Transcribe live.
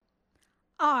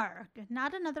ARG,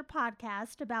 not another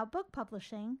podcast about book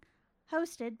publishing,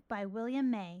 hosted by William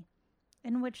May,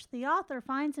 in which the author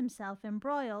finds himself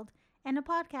embroiled in a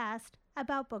podcast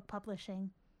about book publishing.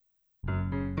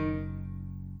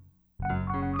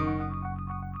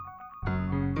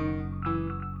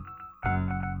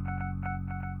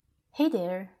 Hey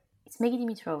there, it's Maggie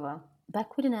Dimitrova,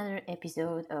 back with another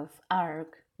episode of ARG,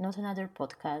 not another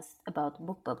podcast about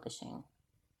book publishing.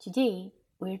 Today,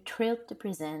 we're thrilled to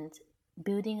present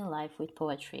Building a Life with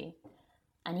Poetry,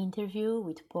 an interview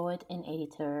with poet and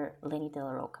editor Lenny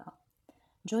DellaRocca.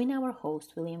 Join our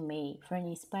host William May for an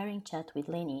inspiring chat with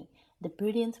Lenny, the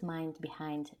brilliant mind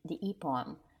behind the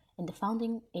e-poem and the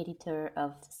founding editor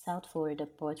of South Florida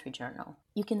Poetry Journal.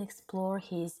 You can explore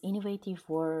his innovative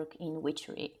work in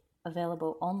witchery,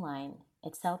 available online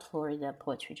at South Florida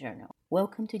Poetry Journal.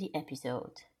 Welcome to the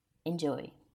episode.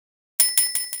 Enjoy.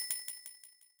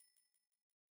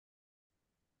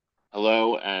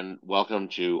 Hello and welcome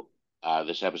to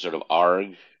this episode of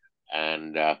ARG.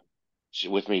 And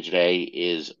with me today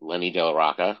is Lenny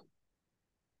DellaRocca.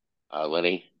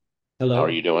 Lenny, Hello. how are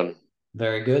you doing?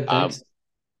 Very good, thanks.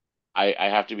 I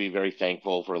have to be very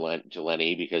thankful to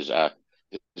Lenny because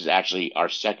this is actually our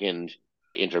second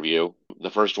interview. The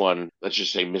first one, let's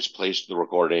just say, misplaced the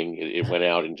recording. It went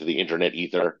out into the internet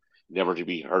ether, never to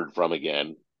be heard from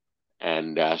again.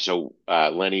 And so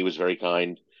Lenny was very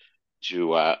kind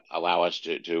to allow us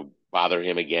to bother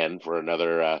him again for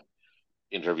another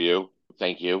interview.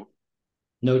 Thank you.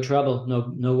 No trouble,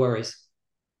 no worries.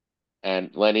 And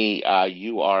Lenny,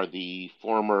 you are the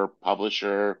former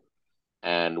publisher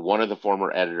and one of the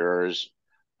former editors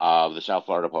of the South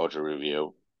Florida Poetry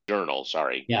Review Journal.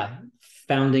 Sorry. Yeah,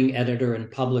 founding editor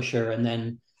and publisher, and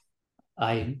then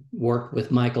I worked with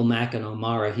Michael Mack and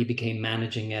O'Mara. He became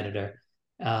managing editor.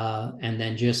 And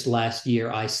then just last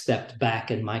year, I stepped back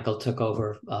and Michael took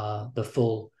over the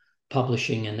full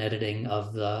publishing and editing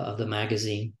of the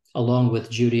magazine, along with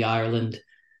Judy Ireland,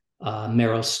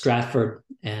 Meryl Stratford,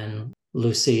 and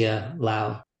Lucia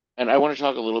Lau. And I want to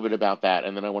talk a little bit about that,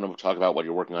 and then I want to talk about what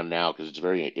you're working on now because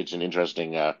it's an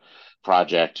interesting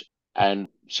project. And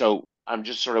so I'm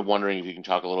just sort of wondering if you can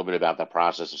talk a little bit about that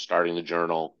process of starting the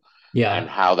journal, and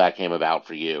how that came about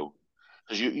for you.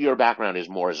 Because your background is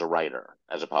more as a writer,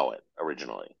 as a poet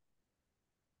originally.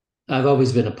 I've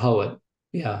always been a poet,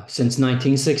 since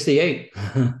 1968.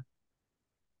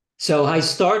 So I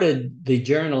started the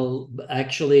journal,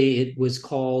 actually, it was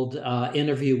called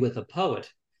Interview with a Poet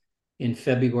in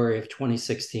February of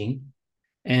 2016.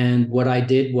 And what I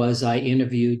did was I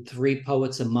interviewed 3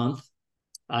 poets a month.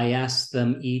 I asked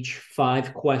them each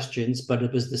 5 questions, but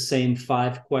it was the same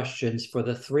 5 questions for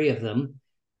the 3 of them.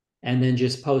 And then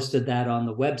just posted that on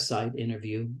the website,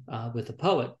 Interview with a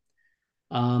Poet.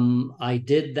 I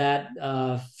did that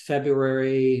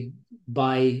February.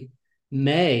 By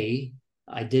May,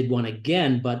 I did one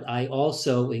again, but I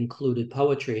also included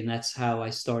poetry, and that's how I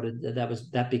started.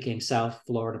 That became South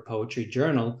Florida Poetry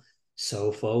Journal,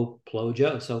 SoFlo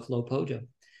Pojo.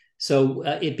 So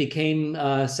it became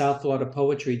South Florida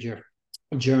Poetry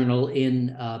Journal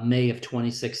in May of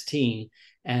 2016.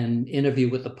 And Interview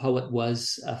with the Poet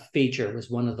was a feature, was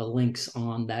one of the links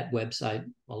on that website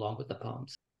along with the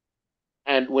poems.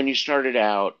 And when you started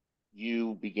out,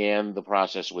 you began the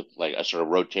process with like a sort of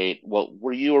rotate. Well,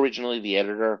 were you originally the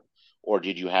editor, or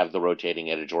did you have the rotating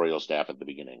editorial staff at the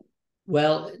beginning?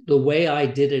 Well, the way I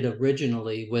did it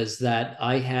originally was that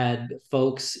I had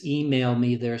folks email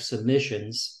me their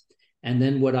submissions. And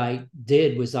then what I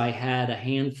did was I had a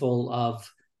handful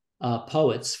of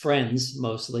poets,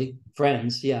 mostly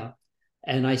friends,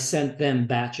 and I sent them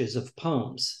batches of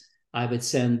poems. I would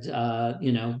send,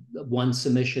 one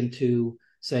submission to,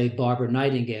 say, Barbara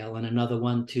Nightingale, and another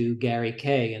one to Gary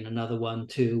Kay, and another one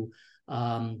to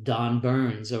Don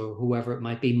Burns, or whoever it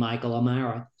might be, Michael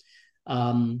O'Mara.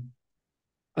 And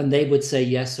they would say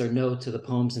yes or no to the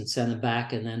poems and send them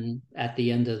back. And then at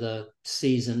the end of the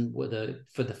season, for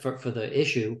the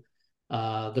issue,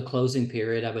 the closing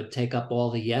period, I would take up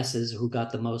all the yeses, who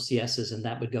got the most yeses, and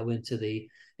that would go into the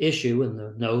issue, and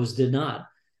the no's did not.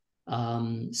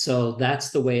 So that's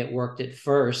the way it worked at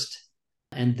first.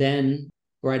 And then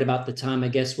right about the time, I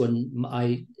guess, when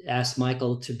I asked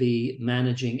Michael to be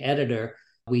managing editor,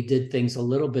 we did things a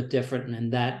little bit different in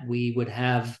that we would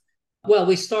have,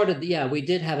 we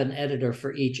did have an editor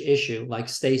for each issue. Like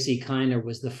Stacy Kiner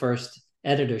was the first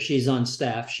editor. She's on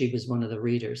staff. She was one of the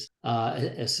readers,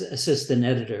 assistant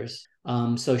editors.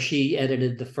 So she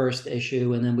edited the first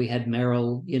issue, and then we had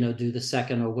Meryl, do the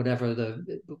second, or whatever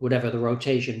the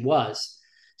rotation was.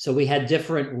 So we had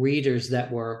different readers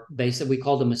that were basically, we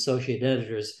called them associate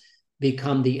editors,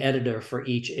 become the editor for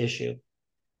each issue.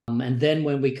 And then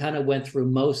when we kind of went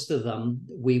through most of them,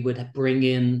 we would bring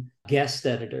in guest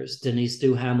editors. Denise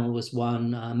Duhamel was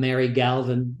one, Mary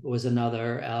Galvin was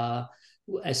another.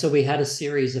 So we had a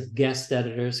series of guest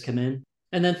editors come in.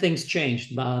 And then things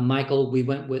changed. Michael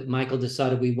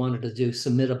decided we wanted to do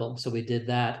submittable. So we did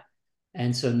that.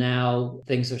 And so now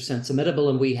things are sent submittable,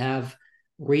 and we have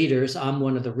readers. I'm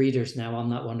one of the readers now. I'm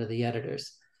not one of the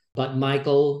editors. But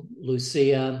Michael,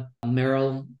 Lucia,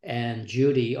 Meryl, and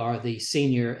Judy are the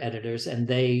senior editors, and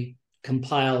they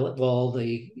compile all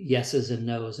the yeses and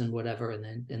nos and whatever,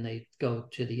 and they go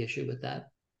to the issue with that.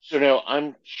 So now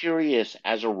I'm curious,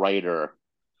 as a writer,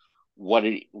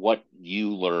 what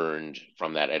you learned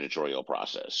from that editorial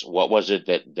process. What was it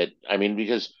that I mean,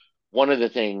 because one of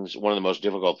the most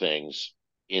difficult things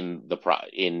in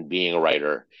being a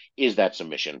writer is that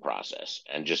submission process,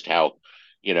 and just how,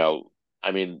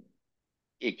 I mean,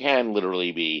 it can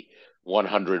literally be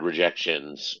 100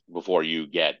 rejections before you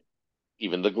get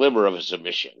even the glimmer of a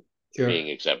submission Sure. being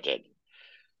accepted.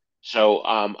 So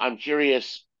I'm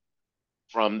curious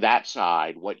from that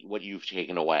side what you've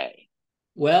taken away.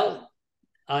 Well,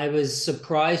 I was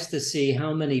surprised to see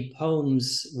how many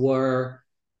poems were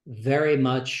very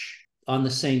much on the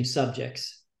same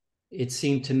subjects. It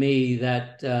seemed to me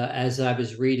that as I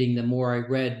was reading, the more I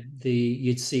read,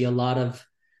 you'd see a lot of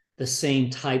the same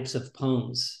types of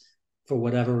poems for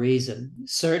whatever reason.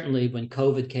 Certainly, when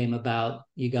COVID came about,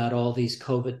 you got all these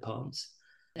COVID poems.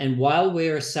 And while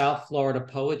we're a South Florida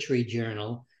Poetry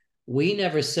Journal, we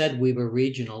never said we were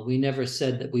regional. We never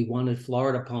said that we wanted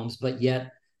Florida poems, but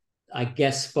yet I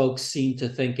guess folks seem to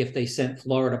think if they sent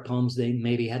Florida poems, they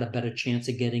maybe had a better chance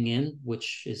of getting in,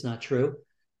 which is not true.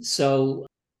 So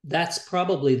that's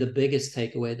probably the biggest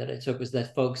takeaway that I took, was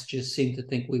that folks just seem to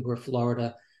think we were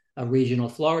Florida, a regional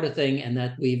Florida thing, and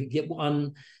that we get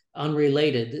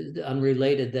unrelated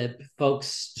that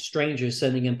folks, strangers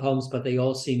sending in poems, but they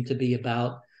all seem to be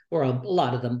about, or a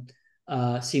lot of them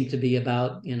seem to be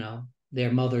about,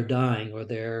 their mother dying, or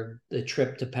the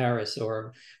trip to Paris,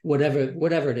 or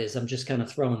whatever it is. I'm just kind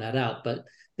of throwing that out, but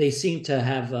they seem to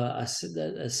have a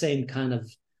same kind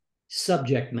of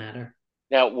subject matter.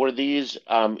 Now, were these,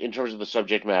 in terms of the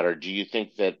subject matter, do you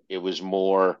think that it was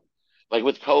more like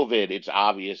with COVID, it's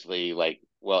obviously like,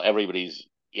 well, everybody's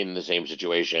in the same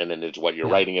situation and it's what you're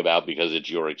Yeah. writing about because it's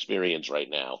your experience right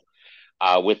now.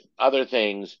 With other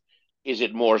things, is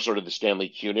it more sort of the Stanley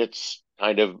Kunitz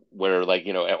kind of where, like,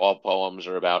 all poems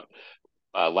are about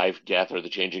life, death, or the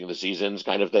changing of the seasons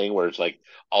kind of thing, where it's like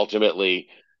ultimately,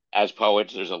 as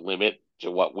poets, there's a limit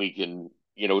to what we can,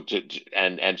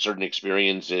 and certain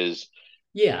experiences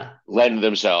Yeah. lend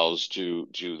themselves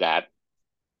to that.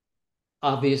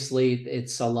 Obviously,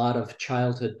 it's a lot of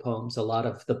childhood poems, a lot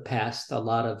of the past, a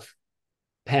lot of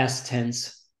past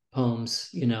tense poems.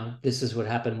 This is what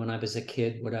happened when I was a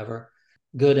kid, whatever,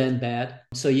 good and bad.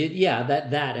 So yeah,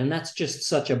 and that's just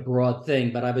such a broad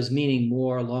thing. But I was meaning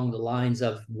more along the lines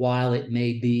of, while it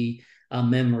may be a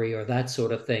memory or that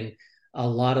sort of thing, a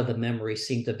lot of the memories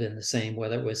seem to have been the same,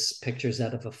 whether it was pictures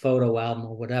out of a photo album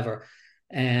or whatever.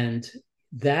 And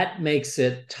that makes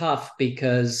it tough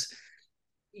because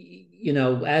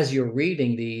as you're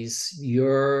reading these,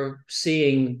 you're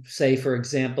seeing, say, for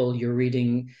example, you're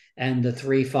reading and the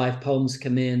 3-5 poems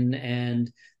come in,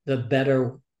 and the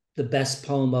best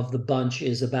poem of the bunch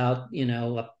is about,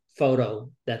 a photo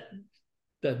that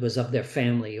was of their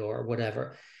family or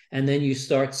whatever. And then you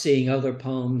start seeing other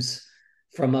poems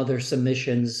from other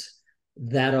submissions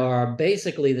that are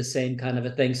basically the same kind of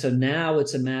a thing. So now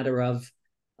it's a matter of,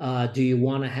 do you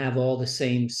want to have all the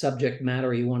same subject matter,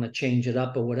 or you want to change it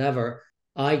up or whatever?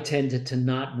 I tended to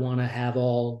not want to have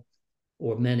all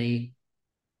or many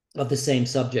of the same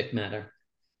subject matter.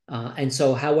 And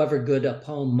so, however good a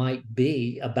poem might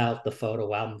be about the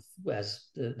photo album, as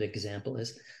the example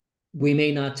is, we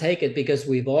may not take it because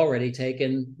we've already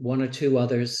taken one or two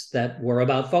others that were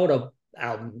about photo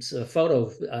albums, a photo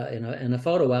in a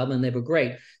photo album, and they were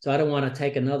great. So I don't want to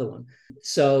take another one.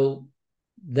 So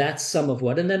that's some of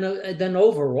what. And then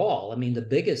overall, I mean, the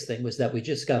biggest thing was that we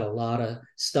just got a lot of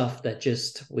stuff that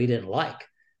just we didn't like.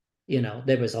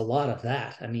 There was a lot of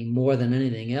that. I mean, more than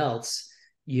anything else,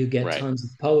 you get Right. tons of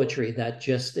poetry that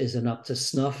just isn't up to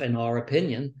snuff, in our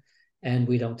opinion, and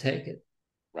we don't take it.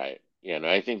 Right. Yeah, no,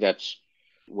 I think that's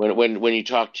when you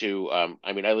talk to,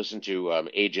 I mean, I listen to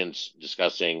agents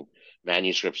discussing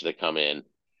manuscripts that come in,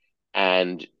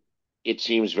 and it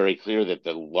seems very clear that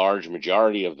the large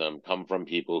majority of them come from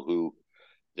people who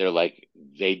they're like,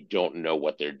 they don't know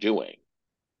what they're doing.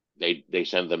 They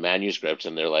send the manuscripts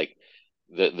and they're like,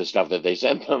 the stuff that they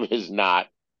sent them is not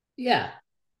Yeah.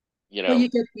 you Well, know,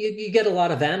 you get a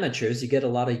lot of amateurs. You get a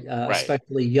lot of right,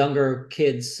 especially younger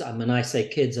kids. When I say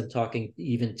kids, I'm talking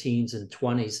even teens and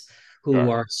 20s who sure,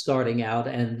 are starting out,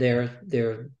 and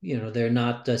they're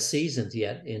not seasoned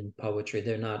yet in poetry.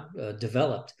 They're not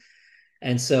developed,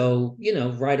 and so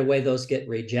right away those get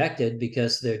rejected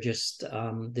because they're just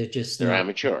they're not.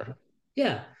 amateur.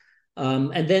 Yeah.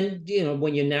 And then,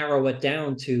 when you narrow it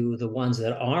down to the ones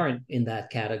that aren't in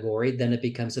that category, then it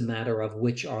becomes a matter of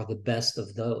which are the best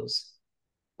of those.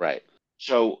 Right.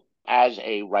 So, as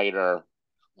a writer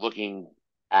looking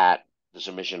at the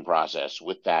submission process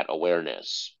with that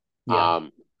awareness, Yeah.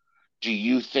 um, do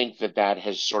you think that that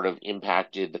has sort of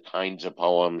impacted the kinds of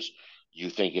poems you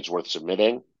think it's worth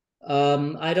submitting?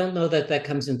 I don't know that that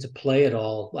comes into play at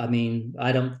all. I mean,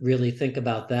 I don't really think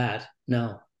about that.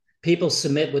 No. People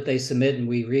submit what they submit and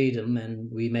we read them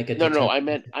and we make a No, no,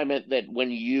 determination. I meant that when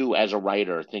you, as a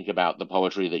writer, think about the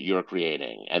poetry that you're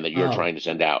creating and that you're Oh, trying to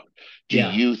send out, do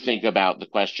yeah. you think about the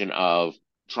question of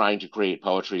trying to create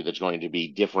poetry that's going to be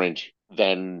different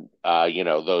than,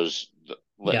 those,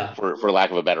 Yeah. for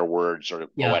lack of a better word, sort of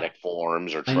Yeah. poetic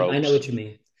forms or I know tropes? what you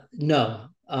mean. No.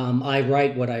 I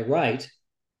write what I write.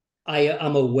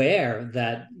 I'm aware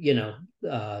that,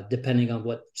 depending on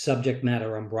what subject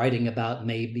matter I'm writing about,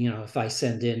 maybe, if I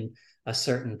send in a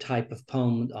certain type of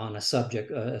poem on a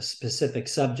specific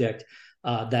subject,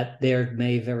 that there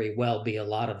may very well be a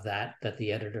lot of that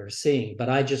the editor is seeing. But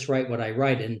I just write what I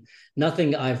write, and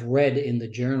nothing I've read in the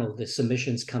journal, the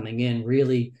submissions coming in,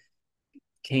 really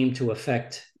came to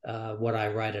affect what I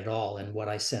write at all and what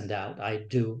I send out. I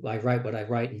write what I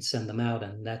write and send them out,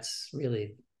 and that's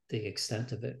really the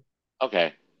extent of it.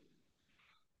 Okay.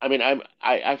 I mean,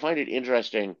 I find it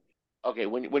interesting. Okay,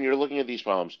 when you're looking at these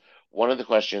poems, one of the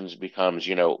questions becomes,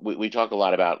 we talk a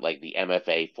lot about like the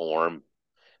MFA form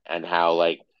and how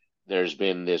like there's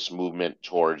been this movement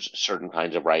towards certain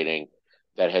kinds of writing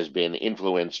that has been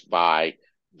influenced by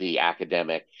the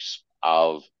academics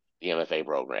of the MFA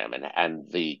program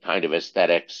and the kind of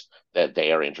aesthetics that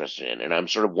they are interested in. And I'm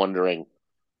sort of wondering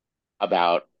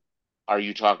about, are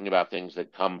you talking about things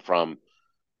that come from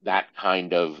that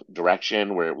kind of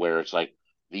direction where it's like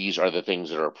these are the things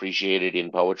that are appreciated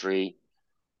in poetry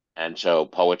and so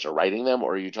poets are writing them,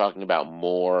 or are you talking about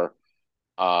more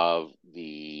of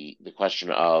the question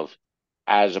of,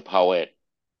 as a poet,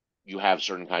 you have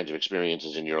certain kinds of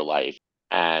experiences in your life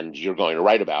and you're going to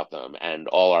write about them, and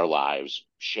all our lives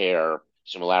share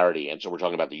similarity, and so we're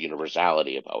talking about the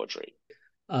universality of poetry.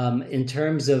 In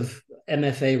terms of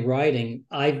MFA writing,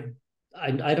 I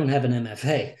don't have an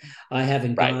MFA. I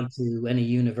haven't Right. gone to any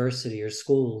university or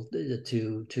school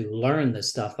to learn this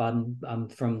stuff. I'm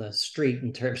from the street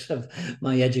in terms of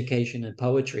my education in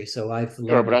poetry, so I've Sure,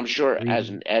 learned but it I'm sure as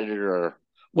reading. an editor,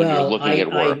 when you're Well, looking at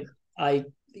work,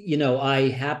 I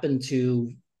happen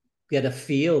to get a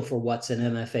feel for what's an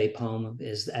MFA poem,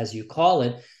 is as you call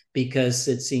it, because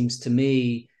it seems to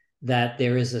me that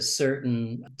there is a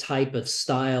certain type of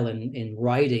style in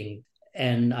writing,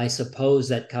 and I suppose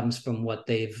that comes from what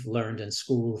they've learned in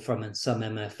school from in some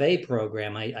MFA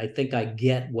program. I think I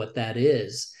get what that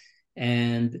is,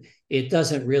 and it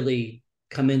doesn't really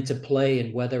come into play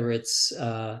in whether it's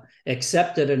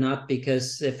accepted or not,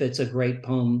 because if it's a great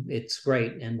poem, it's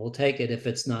great and we'll take it. If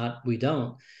it's not, we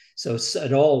don't. So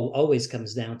it all always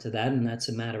comes down to that, and that's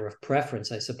a matter of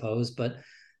preference, I suppose. But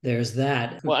there's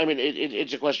that. well, I mean,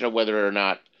 it's a question of whether or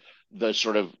not the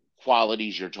sort of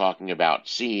qualities you're talking about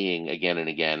seeing again and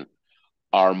again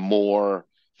are more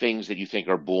things that you think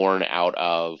are born out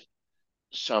of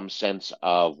some sense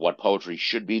of what poetry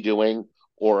should be doing,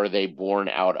 or are they born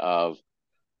out of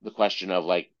the question of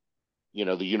like,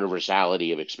 the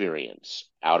universality of experience,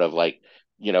 out of like,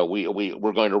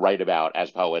 we're going to write about as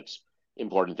poets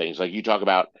important things. Like you talk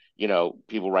about,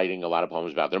 people writing a lot of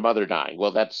poems about their mother dying.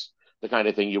 Well, that's the kind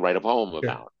of thing you write a poem Sure.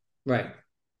 about. Right.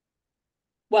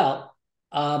 Well,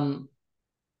 um,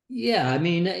 yeah, I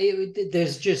mean,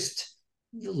 there's just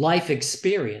life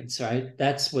experience, right?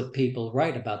 That's what people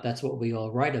write about. That's what we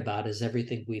all write about, is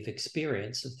everything we've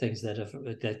experienced, things that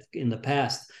in the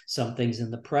past, some things in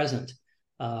the present,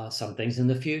 some things in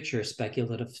the future,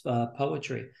 speculative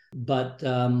poetry. But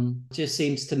it just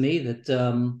seems to me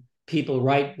that people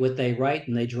write what they write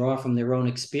and they draw from their own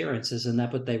experiences, and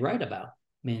that's what they write about.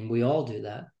 I mean, we all do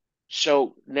that.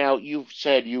 So now you've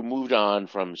said you moved on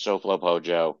from Soflo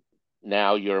Pojo.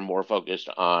 Now you're more focused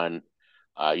on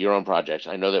your own projects.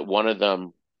 I know that one of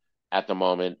them at the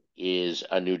moment is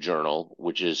a new journal,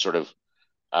 which is sort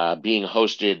of being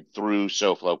hosted through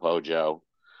Soflo Pojo,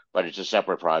 but it's a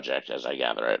separate project, as I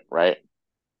gather it, right?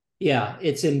 Yeah,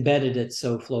 it's embedded at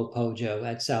SoFlo Pojo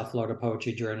at South Florida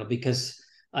Poetry Journal, because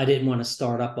I didn't want to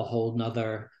start up a whole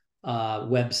nother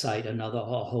website, a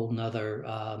whole nother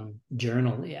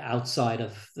journal outside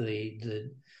of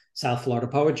the South Florida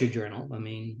Poetry Journal. I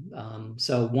mean,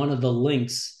 so one of the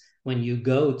links when you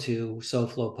go to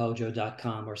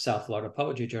soflopojo.com or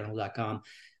southfloridapoetryjournal.com,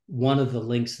 one of the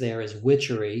links there is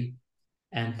Witchery,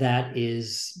 and that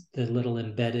is the little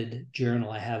embedded journal.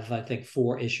 I have, I think,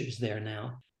 4 issues there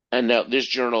now. And now this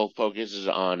journal focuses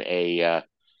on a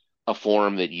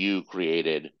form that you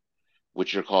created,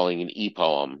 which you're calling an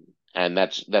e-poem, and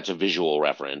that's a visual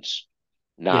reference.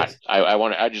 Not Yes.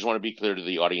 I just want to be clear to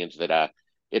the audience that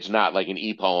it's not like an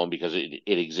e-poem because it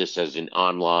exists as an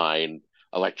online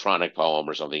electronic poem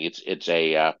or something. It's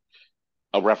a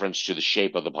reference to the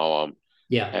shape of the poem,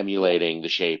 Yeah. emulating the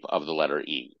shape of the letter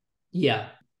E. Yeah.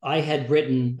 I had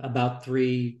written about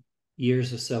 3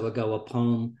 years or so ago a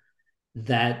poem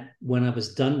that when I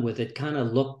was done with it kind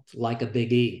of looked like a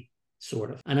big E,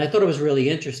 sort of. And I thought it was really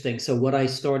interesting. So what I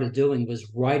started doing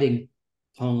was writing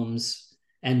poems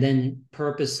and then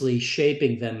purposely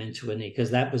shaping them into an E,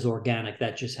 because that was organic.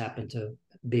 That just happened to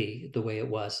be the way it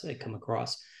was. I come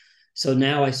across. So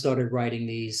now I started writing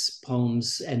these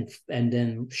poems and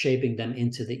then shaping them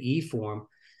into the E form,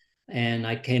 and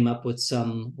I came up with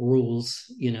some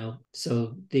rules,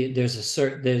 So there's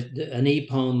an E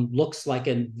poem looks like,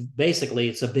 basically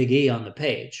it's a big E on the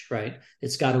page, right?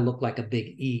 It's got to look like a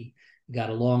big E. You got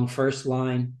a long first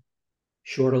line,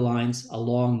 shorter lines, a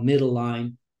long middle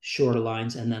line, shorter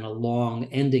lines, and then a long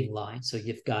ending line. So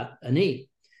you've got an E.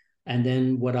 And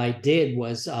then what I did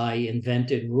was I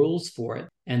invented rules for it,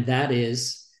 and that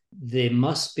is there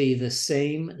must be the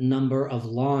same number of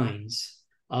lines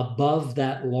above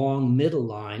that long middle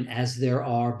line as there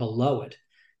are below it.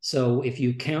 So if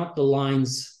you count the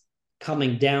lines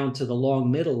coming down to the long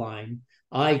middle line,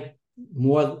 I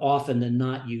more often than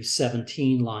not use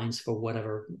 17 lines for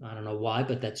whatever, I don't know why,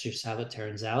 but that's just how it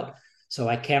turns out. So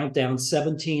I count down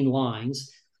 17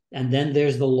 lines, and then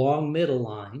there's the long middle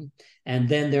line, and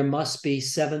then there must be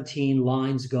 17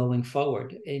 lines going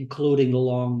forward, including the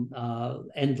long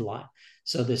end line.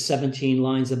 So there's 17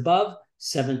 lines above,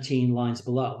 17 lines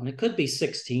below, and it could be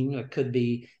 16 or it could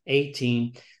be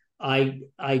 18. I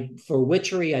for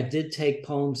Witchery, I did take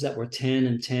poems that were 10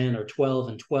 and 10 or 12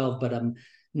 and 12, but I'm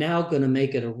now going to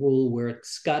make it a rule where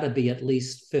it's got to be at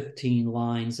least 15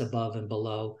 lines above and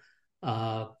below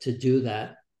to do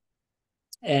that.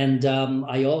 And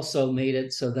I also made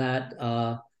it so that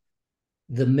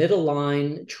the middle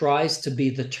line tries to be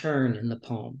the turn in the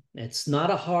poem. It's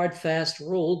not a hard, fast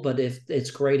rule, but if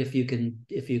it's great if you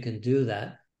can do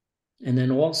that. And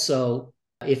then also,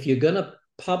 if you're going to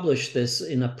publish this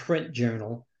in a print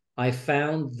journal, I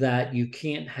found that you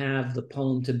can't have the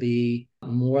poem to be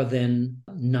more than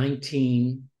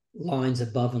 19 lines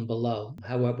above and below,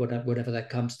 however, whatever that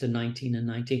comes to, 19 and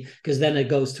 19, because then it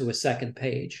goes to a second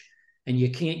page, and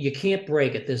you can't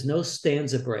break it. There's no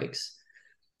stanza breaks.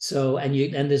 So, and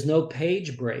there's no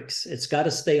page breaks. It's got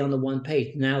to stay on the one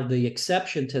page. Now, the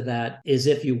exception to that is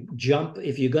if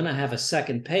you're going to have a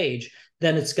second page,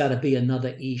 then it's got to be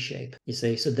another E shape, you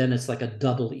see. So then it's like a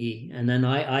double E. And then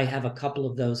I have a couple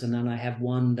of those, and then I have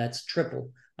one that's triple.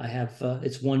 I have,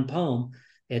 it's one poem.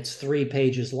 It's 3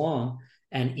 pages long,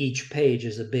 and each page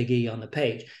is a big E on the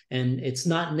page. And it's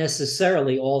not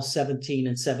necessarily all 17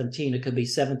 and 17. It could be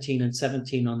 17 and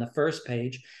 17 on the first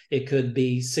page. It could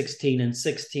be 16 and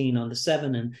 16 on the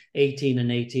 7, and 18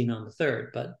 and 18 on the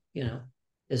third. But,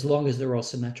 as long as they're all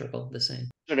symmetrical, the same.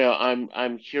 So now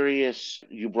I'm curious.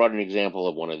 You brought an example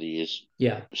of one of these.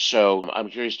 Yeah. So I'm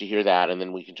curious to hear that, and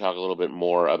then we can talk a little bit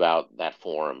more about that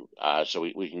form. So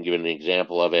we can give an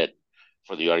example of it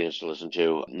for the audience to listen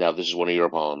to. Now, this is one of your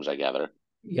poems, I gather.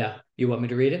 Yeah. You want me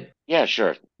to read it? Yeah,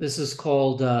 sure. This is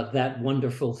called That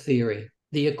Wonderful Theory.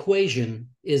 The equation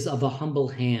is of a humble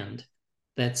hand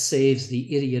that saves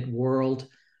the idiot world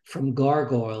from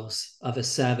gargoyles of a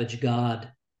savage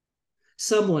god.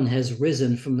 Someone has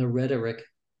risen from the rhetoric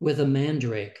with a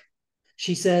mandrake.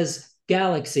 She says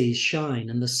galaxies shine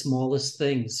in the smallest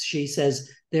things. She says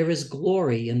there is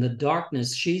glory in the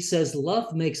darkness. She says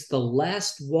love makes the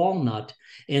last walnut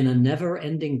in a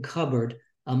never-ending cupboard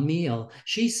a meal.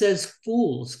 She says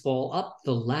fools fall up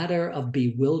the ladder of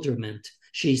bewilderment.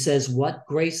 She says what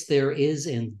grace there is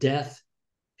in death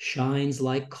shines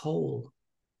like coal.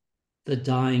 The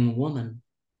dying woman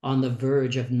on the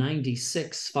verge of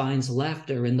 96 finds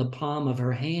laughter in the palm of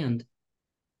her hand.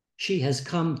 She has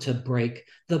come to break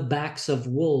the backs of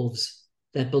wolves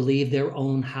that believe their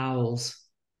own howls.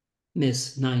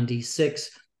 Miss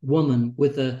 96, woman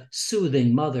with a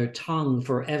soothing mother tongue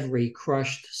for every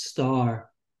crushed star.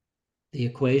 The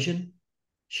equation?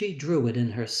 She drew it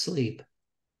in her sleep.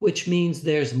 which means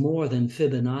there's more than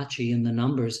Fibonacci in the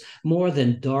numbers, more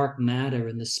than dark matter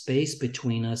in the space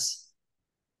between us.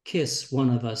 Kiss one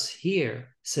of us here,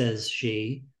 says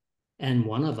she, and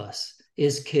one of us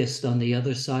is kissed on the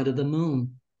other side of the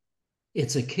moon.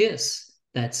 It's a kiss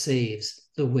that saves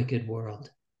the wicked world.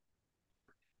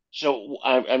 So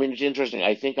I mean, it's interesting.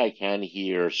 I think I can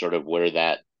hear sort of where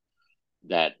that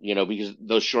because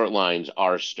those short lines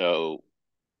are so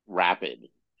rapid,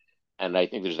 and I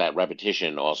think there's that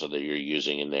repetition also that you're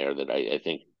using in there that I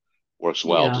think works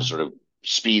well to Yeah, sort of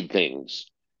speed things.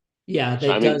 yeah, So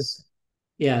I that mean, does.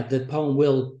 Yeah, the poem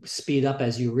will speed up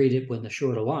as you read it when the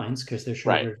shorter lines, because they're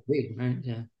right. shorter to read, right?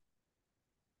 Yeah.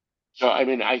 So I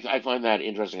mean, I find that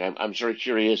interesting. I'm sort of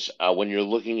curious when you're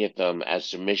looking at them as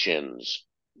submissions,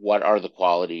 what are the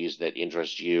qualities that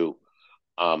interest you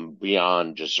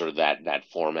beyond just sort of that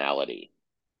formality?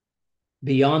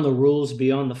 Beyond the rules,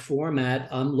 beyond the format,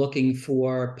 I'm looking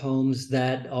for poems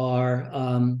that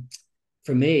are,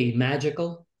 for me,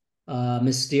 magical,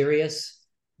 mysterious,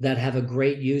 that have a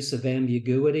great use of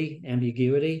ambiguity.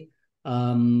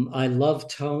 I love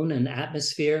tone and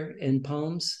atmosphere in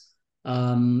poems.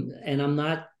 And I'm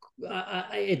not,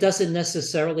 it doesn't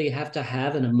necessarily have to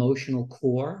have an emotional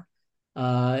core.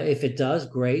 If it does,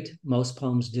 great. Most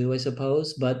poems do, I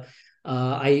suppose. But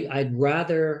I'd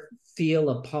rather feel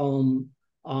a poem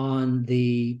on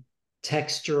the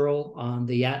textural, on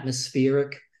the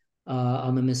atmospheric,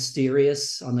 on the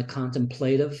mysterious, on the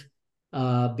contemplative,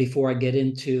 before I get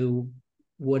into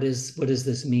what does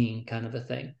this mean, kind of a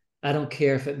thing. I don't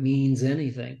care if it means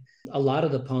anything. A lot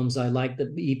of the poems I like,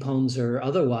 the e-poems or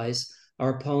otherwise,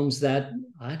 are poems that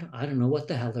I don't know what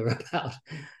the hell they're about,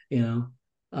 you know.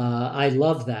 I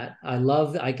love that.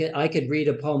 I could read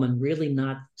a poem and really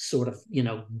not sort of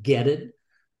get it,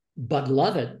 but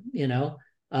love it.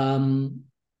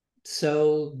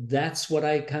 So that's what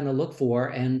I kind of look for.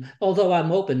 And although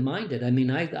I'm open minded, I mean,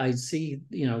 I see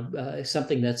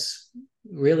something that's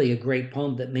really a great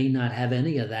poem that may not have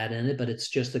any of that in it, but it's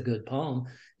just a good poem.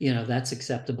 That's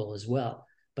acceptable as well.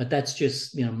 But that's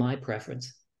just my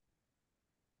preference.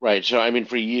 Right. So I mean,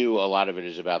 for you, a lot of it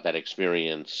is about that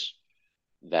experience,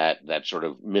 that sort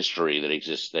of mystery that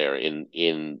exists there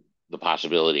in the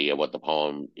possibility of what the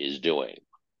poem is doing.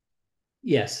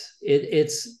 Yes,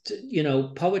 it's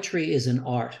poetry is an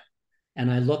art,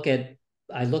 and I look at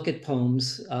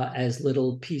poems as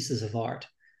little pieces of art.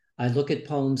 I look at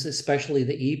poems, especially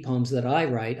the e-poems that I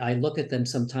write. I look at them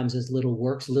sometimes as little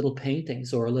works, little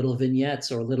paintings, or little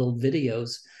vignettes, or little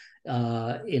videos,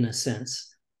 in a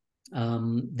sense.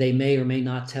 They may or may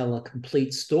not tell a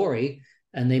complete story,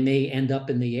 and they may end up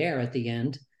in the air at the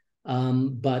end.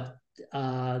 But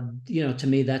to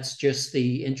me, that's just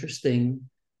the interesting,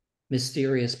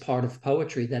 mysterious part of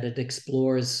poetry, that it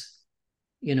explores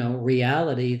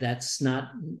reality that's not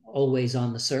always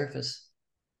on the surface.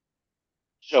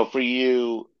 So for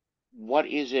you, what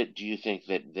is it do you think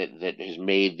that has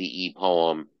made the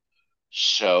e-poem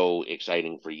so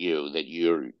exciting for you that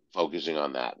you're focusing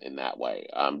on that in that way?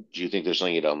 Do you think there's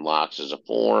something it unlocks as a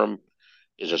form?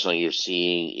 Is there something you're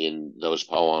seeing in those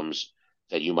poems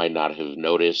that you might not have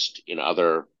noticed in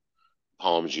other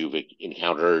poems you've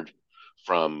encountered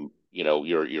from,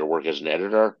 your work as an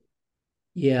editor?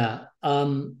 Yeah,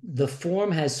 the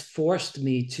form has forced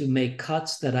me to make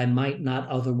cuts that I might not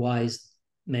otherwise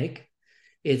make.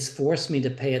 It's forced me to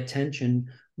pay attention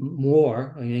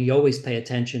more. I mean, you always pay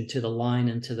attention to the line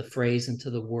and to the phrase and to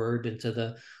the word and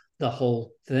to the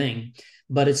whole thing.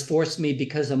 But it's forced me,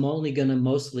 because I'm only going to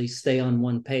mostly stay on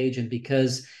one page, and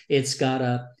because it's got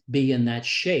to be in that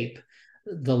shape,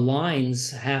 the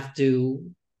lines have to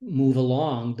move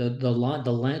along the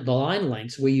line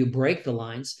lengths where you break the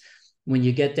lines. When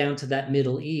you get down to that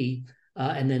middle E,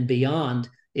 and then beyond,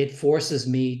 it forces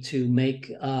me to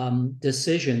make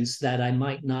decisions that I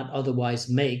might not otherwise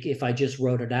make if I just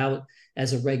wrote it out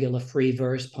as a regular free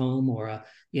verse poem, or a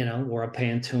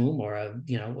pantoum, or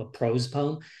a prose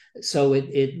poem. So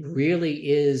it really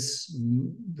is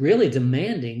really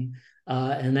demanding,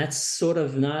 and that's sort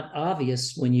of not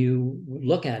obvious when you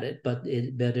look at it, but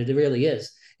it really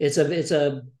is. It's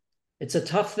a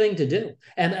tough thing to do.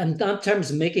 And in terms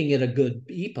of making it a good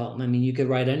e-poem, I mean, you could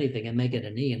write anything and make it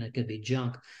an E and it could be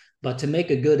junk. But to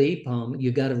make a good e-poem,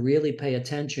 you got to really pay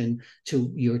attention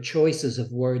to your choices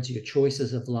of words, your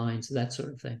choices of lines, that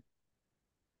sort of thing.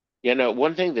 Yeah, no,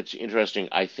 one thing that's interesting,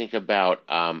 I think about,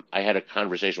 I had a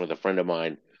conversation with a friend of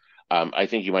mine. I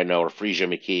think you might know her, Frisia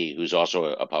McKee, who's also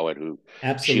a poet who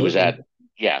she was Absolutely. at,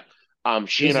 yeah.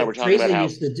 She and I were talking about how,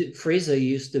 Frieza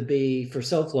used to be for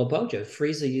SoFlo Pojo.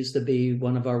 Frieza used to be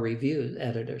one of our review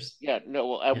editors. yeah, no,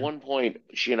 well, at Yeah. one point,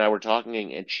 she and I were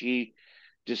talking, and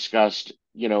discussed,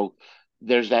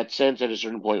 there's that sense at a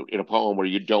certain point in a poem where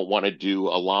you don't want to do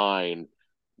a line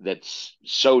that's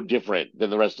so different than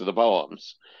the rest of the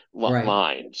poems Right.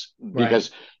 lines Right.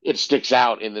 because it sticks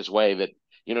out in this way that,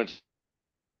 to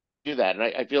do that. And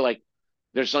I feel like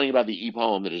there's something about the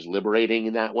e-poem that is liberating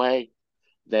in that way,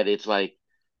 that it's like,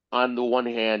 on the one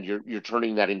hand, you're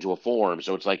turning that into a form.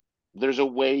 So it's like there's a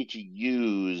way to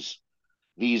use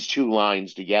these two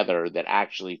lines together that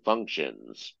actually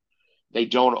functions. They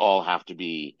don't all have to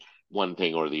be one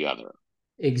thing or the other.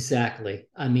 Exactly.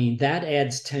 I mean, that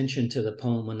adds tension to the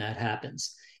poem when that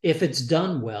happens. If it's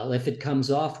done well, if it comes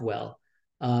off well.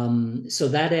 So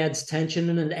that adds tension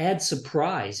and it adds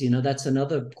surprise. That's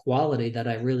another quality that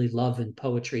I really love in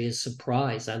poetry is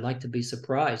surprise. I like to be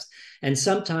surprised. And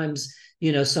sometimes,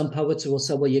 some poets will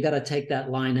say, well, you got to take that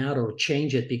line out or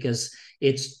change it because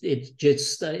it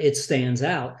stands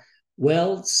out.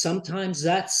 Well, sometimes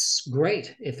that's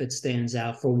great if it stands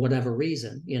out for whatever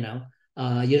reason. You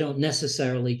don't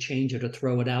necessarily change it or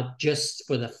throw it out just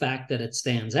for the fact that it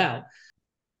stands out.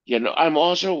 I'm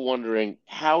also wondering,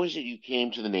 how is it you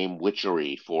came to the name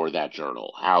Witchery for that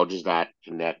journal? How does that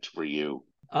connect for you?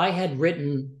 I had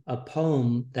written a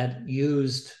poem that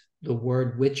used the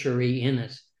word witchery in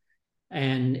it,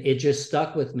 and it just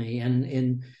stuck with me.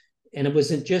 And it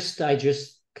wasn't just I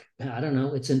don't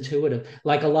know, it's intuitive.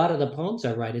 Like a lot of the poems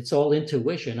I write, it's all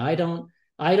intuition. I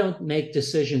don't make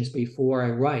decisions before I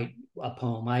write a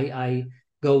poem. I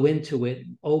go into it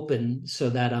open so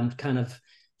that I'm kind of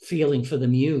feeling for the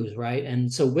muse, right?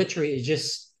 And so witchery, it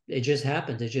just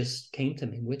happened. It just came to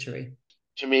me, witchery.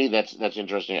 To me, that's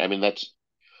interesting. I mean, that's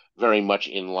very much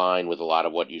in line with a lot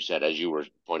of what you said, as you were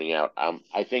pointing out.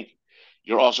 I think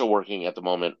you're also working at the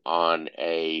moment on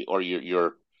or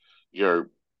you're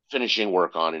finishing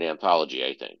work on an anthology,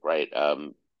 I think, right?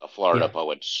 A Florida Yeah.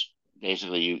 poets.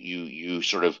 Basically, you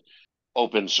sort of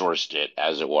open sourced it,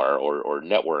 as it were, or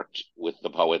networked with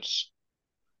the poets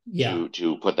Yeah.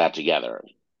 to put that together.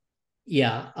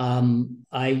 Yeah.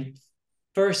 I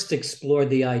first explored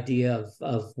the idea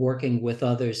of working with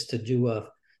others to do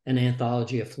an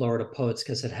anthology of Florida poets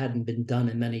because it hadn't been done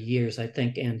in many years. I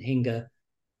think Ann Hinga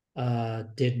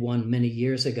did one many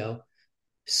years ago.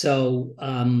 So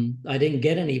I didn't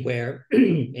get anywhere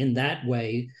in that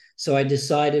way. So I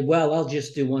decided, well, I'll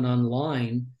just do one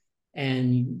online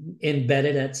and embed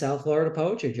it at South Florida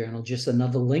Poetry Journal, just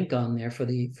another link on there for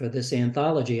this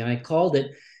anthology. I called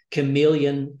it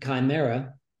Chameleon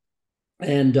Chimera,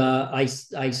 and I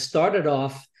started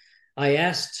off. I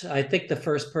think the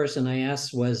first person I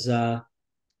asked was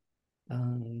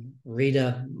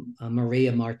Rita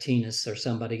Maria Martinez or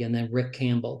somebody, and then Rick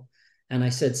Campbell. And I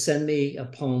said, send me a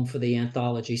poem for the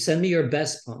anthology. Send me your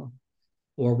best poem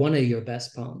or one of your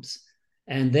best poems,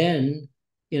 and then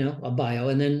a bio,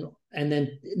 and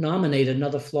then nominate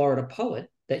another Florida poet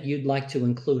that you'd like to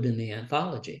include in the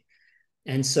anthology.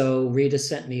 And so Rita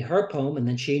sent me her poem, and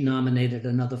then she nominated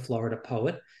another Florida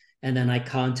poet. And then I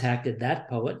contacted that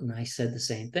poet and I said the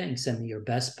same thing, send me your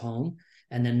best poem,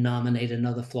 and then nominate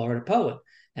another Florida poet.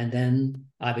 And then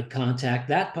I would contact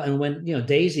that. And when,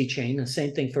 daisy chain, the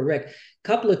same thing for Rick.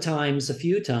 A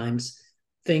few times,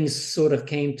 things sort of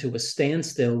came to a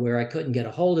standstill where I couldn't get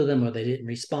a hold of them or they didn't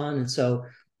respond. And so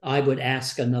I would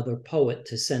ask another poet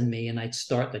to send me and I'd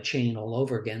start the chain all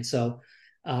over again. So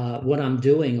what I'm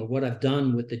doing or what I've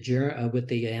done with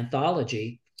the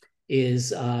anthology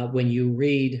is when you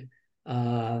read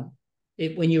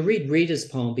Rita's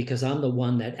poem, because I'm the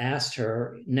one that asked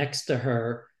her, next to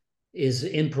her is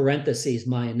in parentheses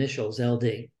my initials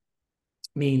LD,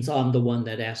 means I'm the one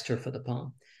that asked her for the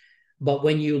poem. But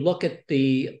when you look at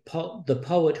the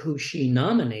poet who she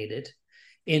nominated,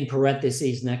 in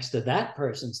parentheses next to that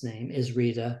person's name is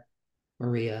Rita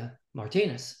Maria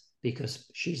Martinez, because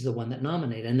she's the one that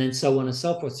nominated, and then so on and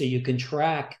so forth. So you can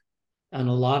track, on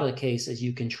a lot of cases,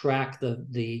 you can track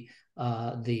the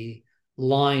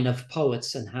line of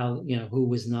poets and how who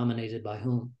was nominated by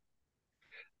whom.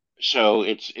 So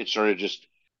it's sort of just,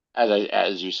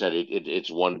 as you said, it's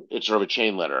sort of a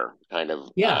chain letter kind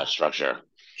of Yeah, structure.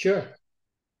 sure.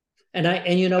 And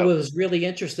Oh, what was really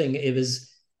interesting, it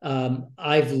was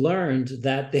I've learned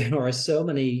that there are so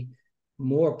many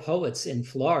more poets in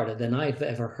Florida than I've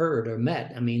ever heard or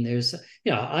met. I mean,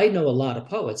 I know a lot of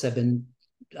poets. I've been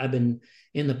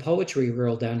in the poetry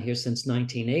world down here since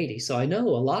 1980, so I know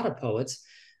a lot of poets.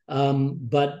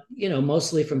 But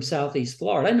mostly from Southeast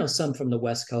Florida. I know some from the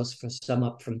West Coast, for some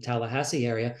up from Tallahassee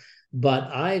area, but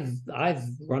I've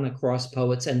run across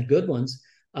poets and good ones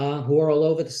who are all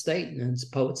over the state, and it's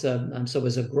poets. So it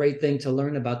was a great thing to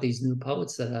learn about these new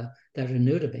poets that are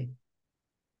new to me.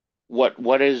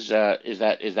 what is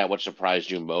that what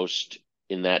surprised you most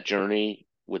in that journey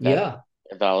with that Yeah,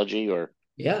 anthology? Or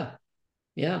yeah,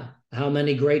 yeah. How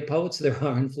many great poets there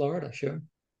are in Florida? Sure.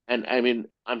 and I mean,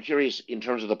 I'm curious in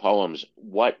terms of the poems,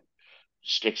 what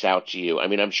sticks out to you? I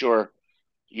mean, I'm sure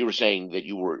you were saying that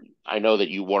I know that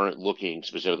you weren't looking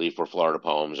specifically for Florida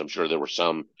poems. I'm sure there were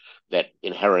some that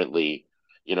inherently,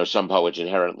 some poets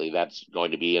inherently that's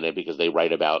going to be in it because they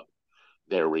write about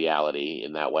their reality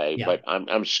in that way. Yeah. But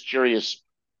I'm just curious,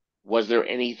 was there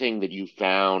anything that you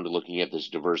found looking at this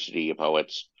diversity of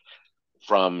poets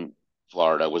from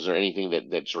Florida? Was there anything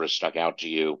that sort of stuck out to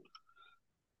you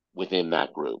within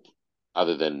that group,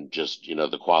 other than just,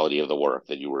 the quality of the work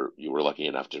that you were lucky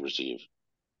enough to receive?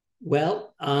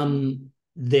 Well,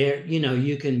 there,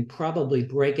 you can probably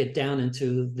break it down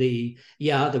into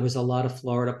there was a lot of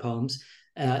Florida poems,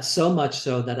 so much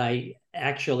so that I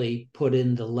actually put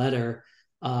in the letter,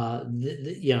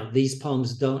 these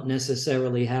poems don't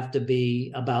necessarily have to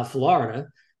be about Florida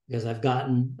because I've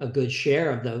gotten a good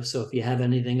share of those. So if you have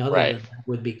anything other Right, than that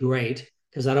would be great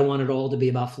because I don't want it all to be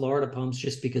about Florida poems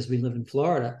just because we live in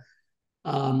Florida.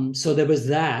 So there was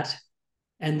that.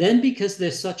 And then because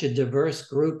there's such a diverse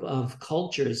group of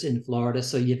cultures in Florida,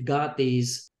 so you've got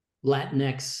these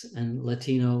Latinx and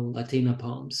Latina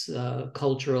poems,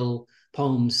 cultural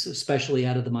poems, especially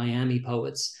out of the Miami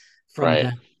poets from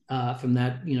right.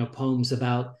 that poems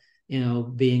about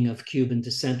being of Cuban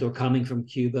descent or coming from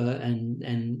Cuba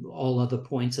and all other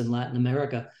points in Latin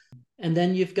America. And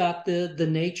then you've got the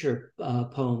nature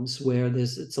poems where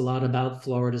it's a lot about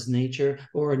Florida's nature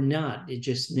or not, it's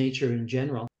just nature in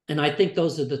general. And I think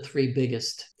those are the three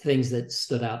biggest things that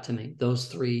stood out to me, those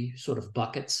three sort of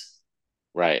buckets.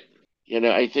 Right.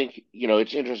 I think,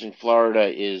 it's interesting. Florida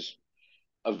is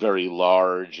a very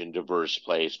large and diverse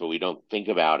place, but we don't think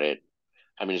about it.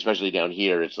 I mean, especially down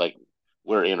here, it's like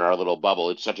we're in our little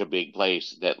bubble. It's such a big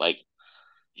place that, like,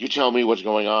 you tell me what's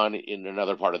going on in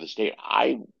another part of the state,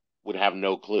 I would have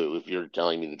no clue if you're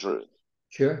telling me the truth.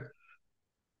 Sure.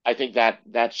 I think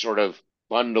that sort of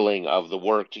bundling of the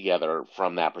work together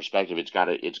from that perspective, it's got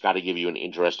to give you an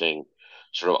interesting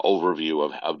sort of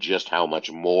overview of just how much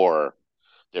more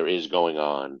there is going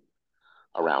on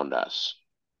around us.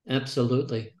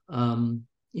 Absolutely.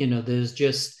 There's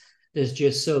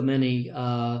just so many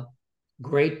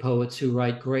great poets who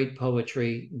write great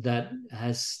poetry that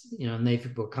and they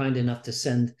were kind enough to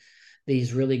send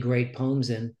these really great poems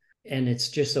in. And it's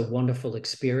just a wonderful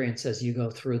experience as you go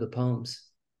through the poems.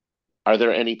 Are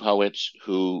there any poets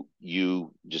who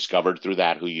you discovered through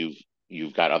that, who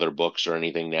you've got other books or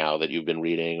anything now that you've been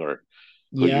reading, or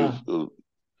who you've Yeah. who,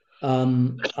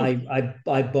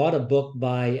 I bought a book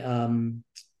by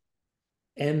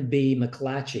M.B.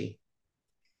 McClatchy,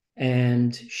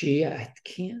 and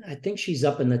I think she's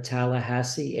up in the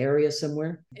Tallahassee area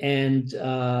somewhere. And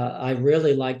I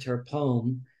really liked her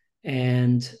poem,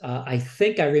 and I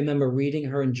think I remember reading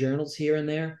her in journals here and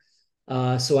there.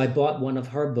 So I bought one of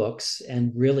her books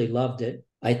and really loved it.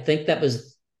 I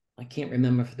can't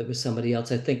remember if there was somebody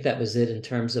else. I think that was it in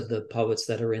terms of the poets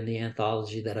that are in the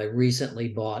anthology that I recently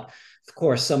bought. Of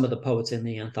course, some of the poets in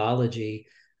the anthology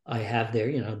I have there,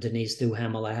 Denise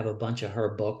Duhamel, I have a bunch of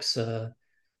her books.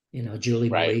 Julie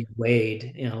right, Marie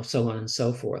Wade, so on and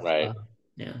so forth. right.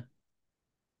 Yeah,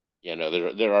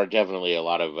 There are definitely a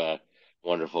lot of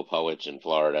wonderful poets in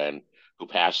Florida and who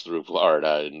pass through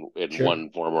Florida in sure. one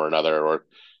form or another,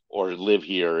 or live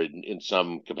here in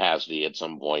some capacity at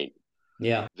some point.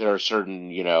 Yeah, There are certain,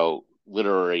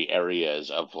 literary areas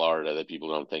of Florida that people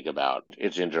don't think about.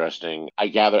 It's interesting.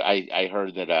 I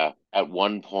heard that at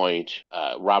one point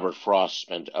Robert Frost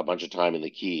spent a bunch of time in the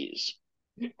Keys,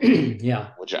 yeah,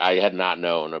 which I had not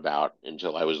known about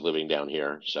until I was living down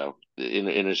here. So in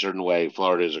a certain way,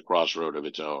 Florida is a crossroad of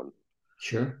its own.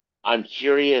 sure. I'm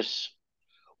curious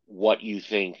what you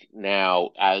think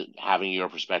now, as having your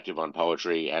perspective on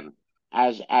poetry and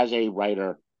as a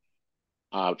writer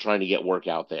trying to get work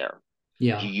out there. Do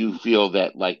Yeah, you feel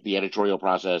that, like, the editorial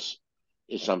process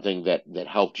is something that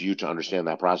helped you to understand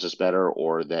that process better,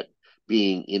 or that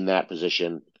being in that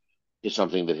position is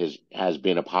something that has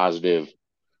been a positive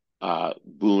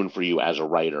boon for you as a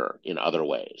writer in other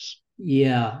ways?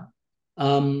 yeah.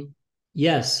 Um,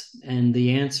 yes, and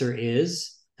the answer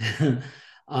is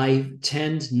I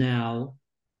tend now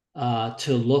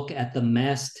to look at the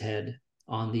masthead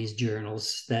on these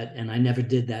journals and I never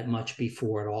did that much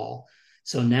before at all.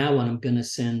 So now when I'm going to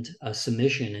send a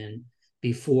submission in,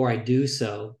 before I do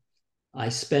so, I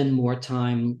spend more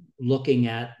time looking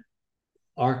at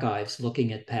archives,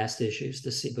 looking at past issues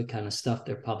to see what kind of stuff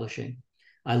they're publishing.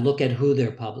 I look at who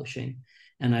they're publishing,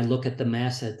 and I look at the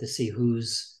masthead to see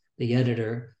who's the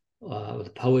editor, or the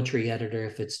poetry editor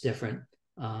if it's different.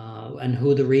 and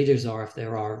who the readers are, if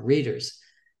there are readers.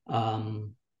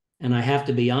 And I have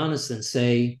to be honest and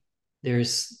say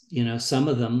there's, some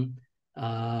of them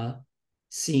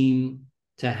seem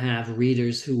to have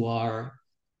readers who are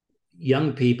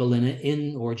young people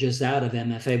in or just out of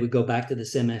MFA. We go back to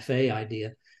this MFA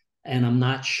idea, and I'm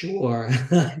not sure.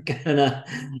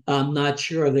 I'm not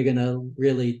sure they're gonna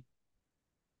really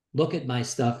look at my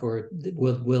stuff, or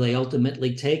will they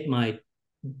ultimately take my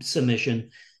submission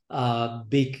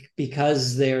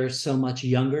because they're so much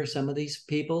younger. Some of these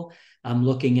people I'm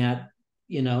looking at,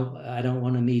 I don't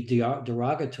want to be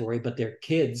derogatory, but they're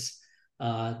kids,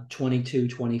 22,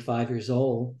 25 years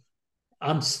old.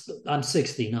 I'm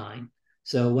 69.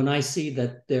 So when I see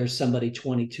that there's somebody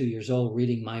 22 years old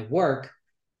reading my work,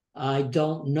 I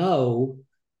don't know,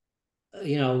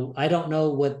 I don't know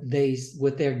what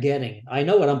they're getting. I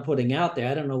know what I'm putting out there.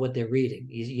 I don't know what they're reading.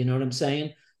 You know what I'm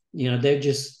saying? They're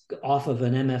just off of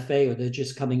an MFA, or they're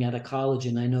just coming out of college,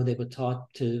 and I know they were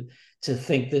taught to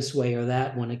think this way or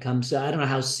that when it comes to, I don't know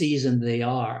how seasoned they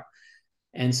are.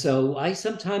 And so I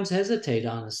sometimes hesitate,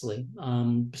 honestly.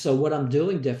 So what I'm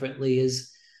doing differently is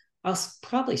I'll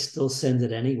probably still send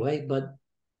it anyway, but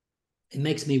it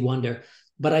makes me wonder.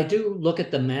 But I do look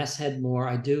at the masthead more.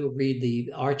 I do read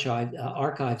the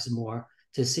archives more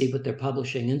to see what they're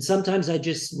publishing. And sometimes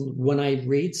when I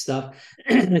read stuff,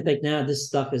 I think, nah, this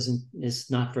stuff is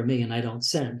not for me, and I don't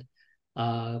send.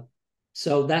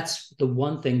 So that's the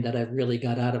one thing that I've really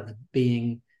got out of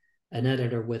being an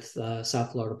editor with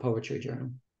South Florida Poetry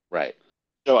Journal. Right.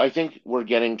 So I think we're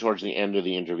getting towards the end of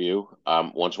the interview.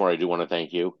 Once more, I do want to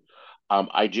thank you.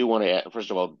 I do want to,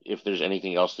 first of all, if there's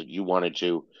anything else that you wanted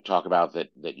to talk about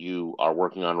that you are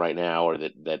working on right now, or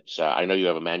that I know you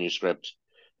have a manuscript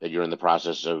that you're in the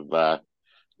process of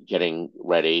getting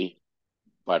ready,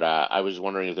 but I was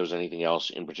wondering if there was anything else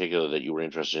in particular that you were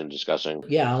interested in discussing.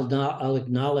 Yeah, I'll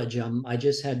acknowledge. I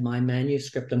just had my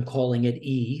manuscript. I'm calling it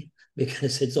E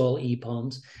because it's all E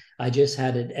poems. I just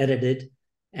had it edited,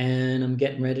 and I'm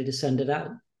getting ready to send it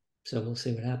out. So we'll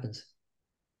see what happens.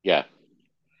 Yeah,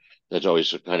 that's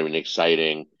always kind of an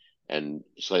exciting and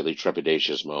slightly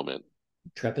trepidatious moment.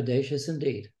 Trepidatious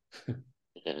indeed.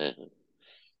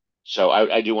 So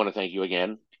I do want to thank you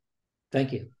again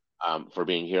Thank you. for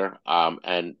being here.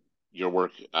 And your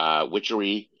work,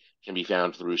 Witchery, can be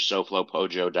found through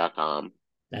soflopojo.com.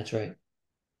 That's right.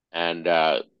 And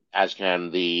as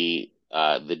can the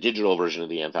digital version of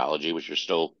the anthology, which you're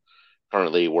still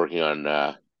currently working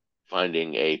on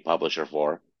finding a publisher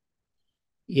for.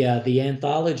 Yeah, the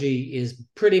anthology is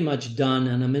pretty much done,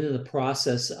 and I'm in the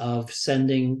process of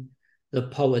sending the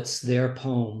poets their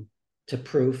poem to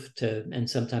proof and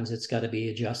sometimes it's got to be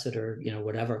adjusted or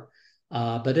whatever.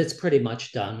 But it's pretty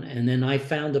much done. And then I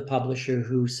found a publisher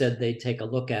who said they'd take a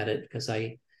look at it because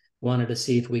I wanted to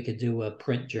see if we could do a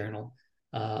print journal,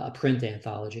 a print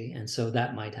anthology, and so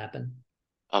that might happen.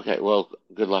 Okay, well,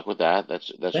 good luck with that.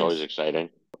 That's always Thanks. exciting.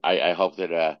 I hope that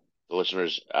the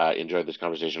listeners enjoyed this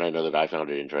conversation. I know that I found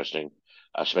it interesting,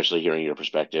 especially hearing your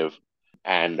perspective.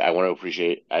 And I want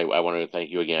to thank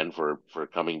you again for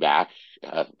coming back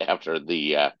after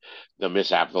the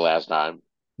mishap the last time.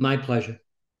 My pleasure.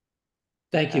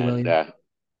 Thank you, And William.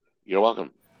 you're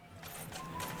welcome.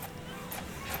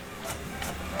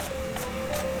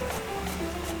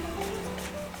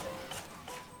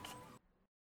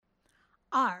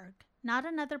 ARG, Not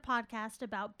Another Podcast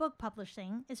About Book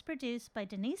Publishing, is produced by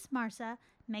Denise Marsa,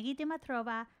 Maggie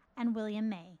Dimitrova, and William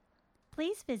May.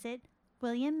 Please visit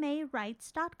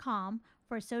williammaywrites.com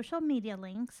for social media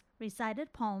links,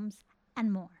 recited poems,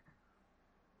 and more.